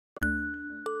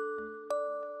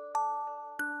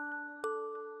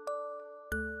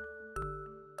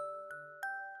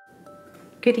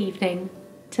Good evening.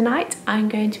 Tonight I'm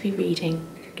going to be reading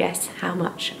Guess How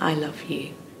Much I Love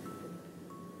You.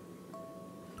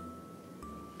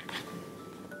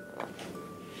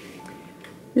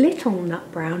 Little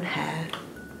Nut Brown Hare,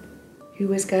 who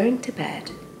was going to bed,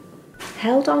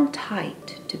 held on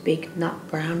tight to Big Nut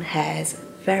Brown Hare's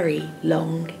very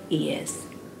long ears.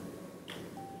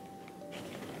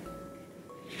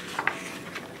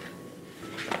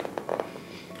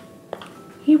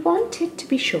 He wanted to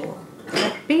be sure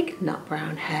that Big Nut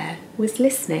Brown Hare was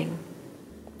listening.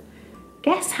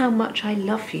 "Guess how much I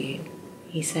love you,"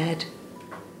 he said.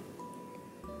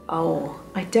 "Oh,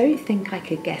 I don't think I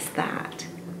could guess that,"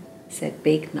 said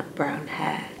Big Nut Brown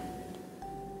Hare.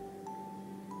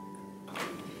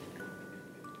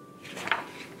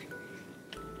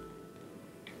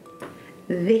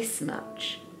 "This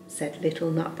much," said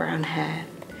Little Nut Brown Hare,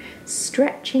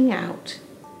 stretching out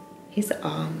his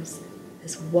arms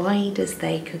as wide as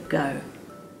they could go.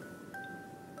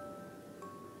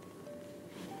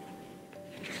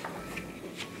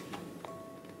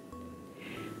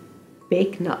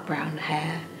 Big Nut Brown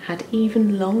Hare had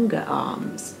even longer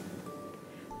arms.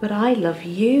 "But I love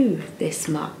you this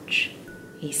much,"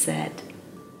 he said.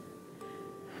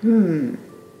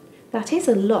 That is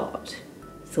a lot,"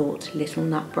 thought Little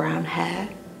Nut Brown Hare.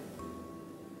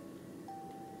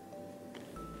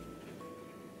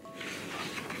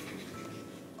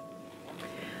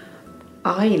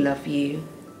 "I love you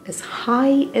as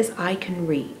high as I can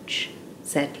reach,"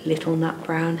 said Little Nut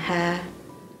Brown Hare.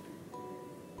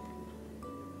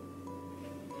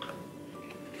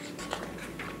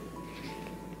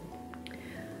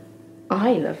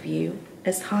 "I love you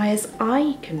as high as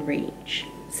I can reach,"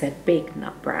 said Big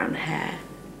Nut Brown Hare.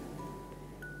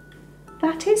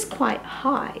 "That is quite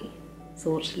high,"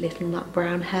 thought Little Nut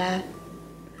Brown Hare.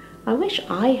 "I wish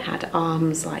I had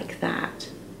arms like that."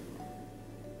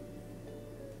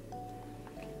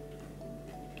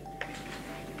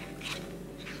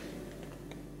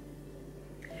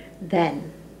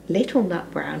 Then Little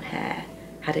Nut Brown Hare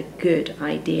had a good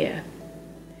idea.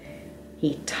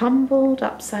 He tumbled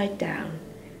upside down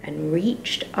and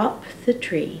reached up the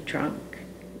tree trunk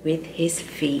with his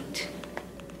feet.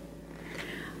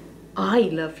 "I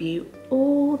love you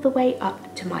all the way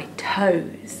up to my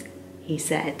toes," he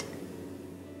said.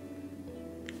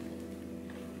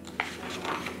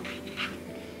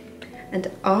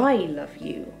 "And I love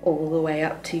you all the way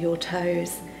up to your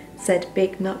toes," said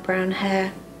Big Nut Brown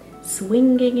Hare,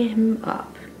 swinging him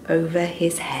up over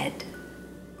his head.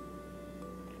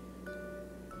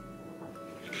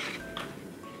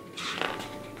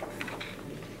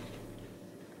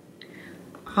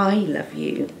 "I love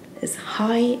you as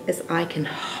high as I can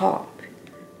hop,"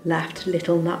 laughed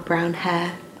Little Nut Brown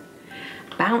Hare,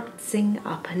 bouncing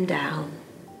up and down.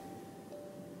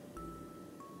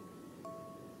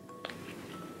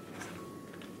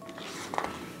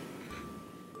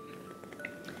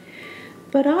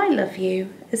 "But I love you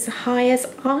as high as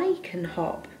I can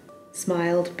hop,"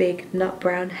 smiled Big Nut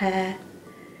Brown Hare,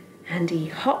 and he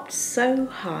hopped so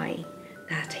high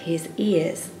that his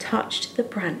ears touched the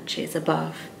branches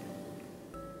above.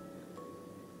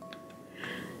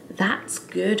 "That's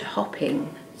good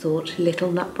hopping," thought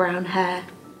Little Nut Brown Hare.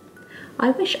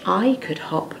 "I wish I could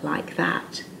hop like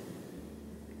that."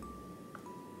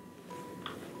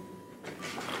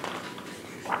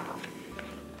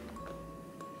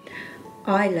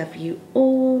 "I love you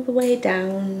all the way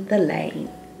down the lane,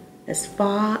 as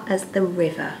far as the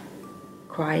river,"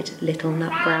 cried Little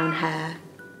Nut Brown Hare.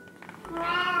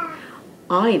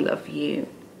 "I love you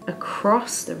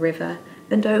across the river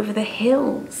and over the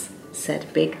hills," said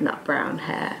Big Nut Brown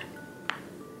Hare.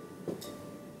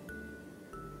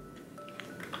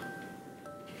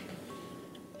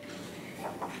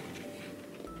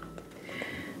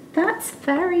 "That's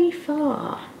very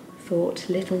far," thought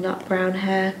Little Nut Brown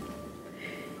Hare.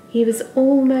 He was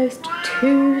almost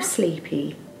too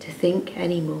sleepy to think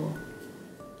any more.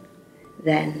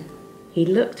 Then he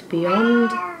looked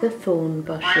beyond the thorn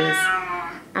bushes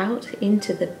out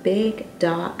into the big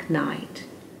dark night.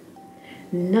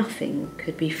 Nothing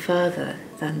could be further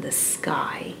than the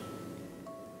sky.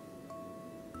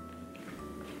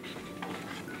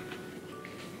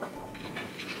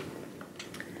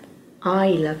 "I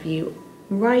love you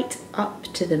right up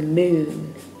to the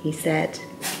moon," he said,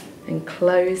 and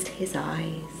closed his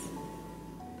eyes.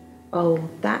 "Oh,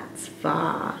 that's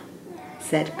far,"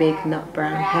 said Big Nut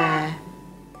Brown Hare.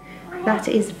 "That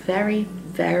is very,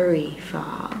 very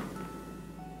far."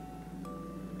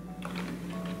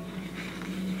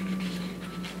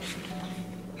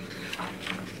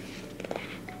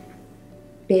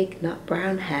 Big Nut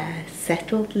Brown Hare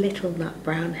settled Little Nut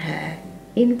Brown Hare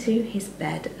into his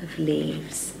bed of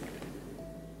leaves.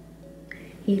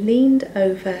 He leaned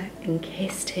over and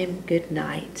kissed him good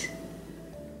night.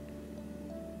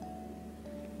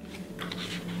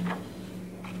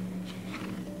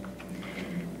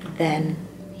 Then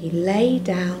he lay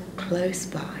down close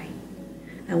by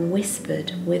and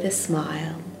whispered with a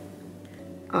smile,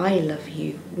 "I love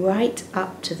you right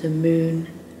up to the moon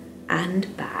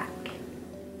and back."